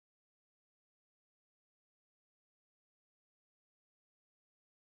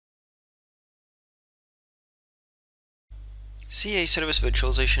CA Service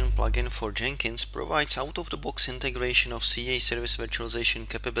Virtualization plugin for Jenkins provides out-of-the-box integration of CA Service Virtualization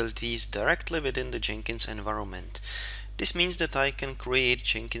capabilities directly within the Jenkins environment. This means that I can create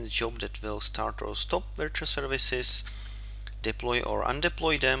Jenkins job that will start or stop virtual services, deploy or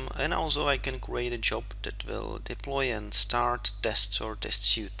undeploy them, and also I can create a job that will deploy and start tests or test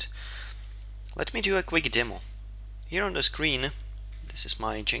suite. Let me do a quick demo. Here on the screen, this is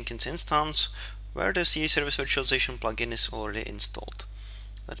my Jenkins instance where the CA Service Virtualization plugin is already installed.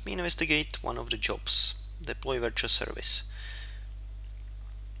 Let me investigate one of the jobs, deploy virtual service.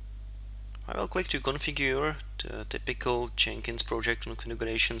 I will click to configure. The typical Jenkins project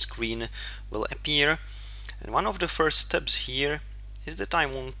configuration screen will appear, and one of the first steps here is that I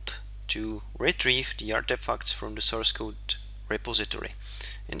want to retrieve the artifacts from the source code repository.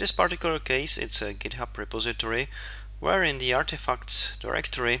 In this particular case, it's a GitHub repository where in the artifacts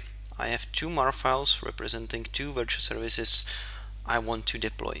directory I have two MAR files representing two virtual services I want to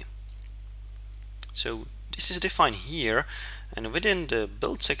deploy. So this is defined here, and within the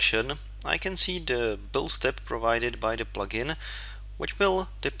build section I can see the build step provided by the plugin which will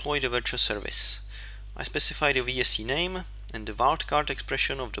deploy the virtual service. I specify the VSC name and the wildcard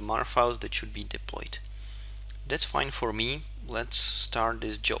expression of the MAR files that should be deployed. That's fine for me. Let's start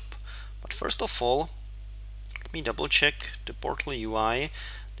this job. But first of all, let me double check the portal UI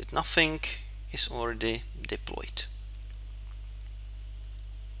that nothing is already deployed.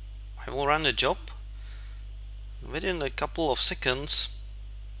 I will run the job. Within a couple of seconds,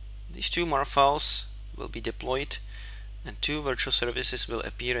 these two MAR files will be deployed and two virtual services will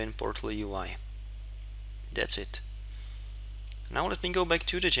appear in portal UI. That's it. Now let me go back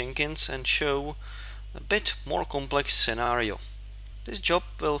to the Jenkins and show a bit more complex scenario. This job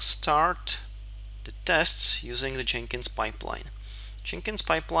will start the tests using the Jenkins pipeline. Jenkins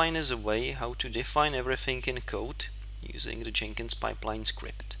pipeline is a way how to define everything in code using the Jenkins pipeline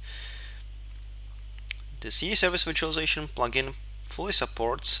script. The CA Service Virtualization plugin fully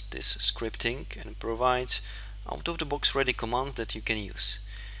supports this scripting and provides out-of-the-box ready commands that you can use.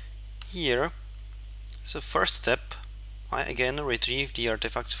 Here, as a first step, I again retrieve the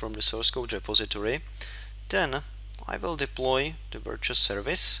artifacts from the source code repository. Then I will deploy the virtual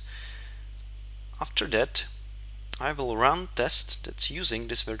service. After that, I will run test that's using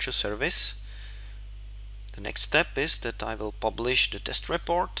this virtual service. The next step is that I will publish the test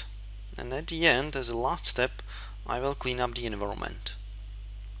report, and at the end, as a last step, I will clean up the environment.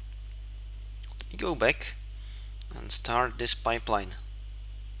 Let me go back and start this pipeline.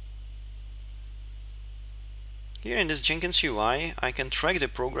 Here in this Jenkins UI, I can track the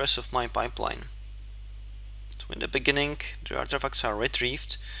progress of my pipeline. So in the beginning, the artifacts are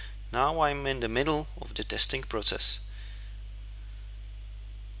retrieved. Now I'm in the middle of the testing process.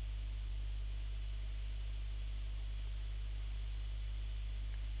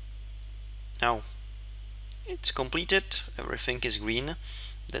 Now it's completed, everything is green,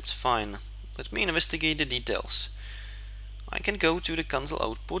 that's fine. Let me investigate the details. I can go to the console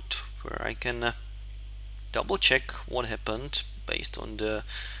output where I can double check what happened based on the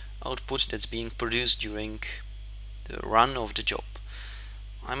output that's being produced during the run of the job.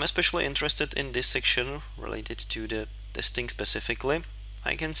 I'm especially interested in this section related to the testing specifically.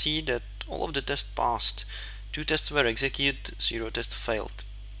 I can see that all of the tests passed. 2 tests were executed, 0 tests failed.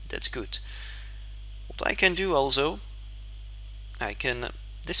 That's good. What I can do also, I can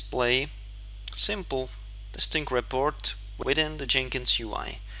display simple testing report within the Jenkins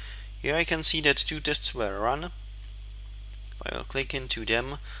UI. Here I can see that 2 tests were run. If I will click into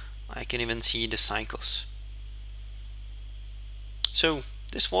them, I can even see the cycles. So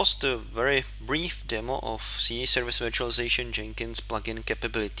this was the very brief demo of CA Service Virtualization Jenkins plugin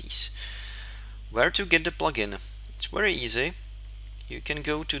capabilities. Where to get the plugin? It's very easy. You can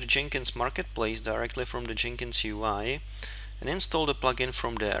go to the Jenkins marketplace directly from the Jenkins UI and install the plugin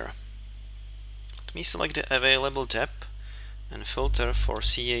from there. Let me select the available tab and filter for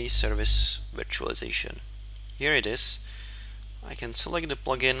CA Service Virtualization. Here it is. I can select the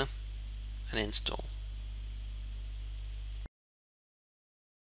plugin and install.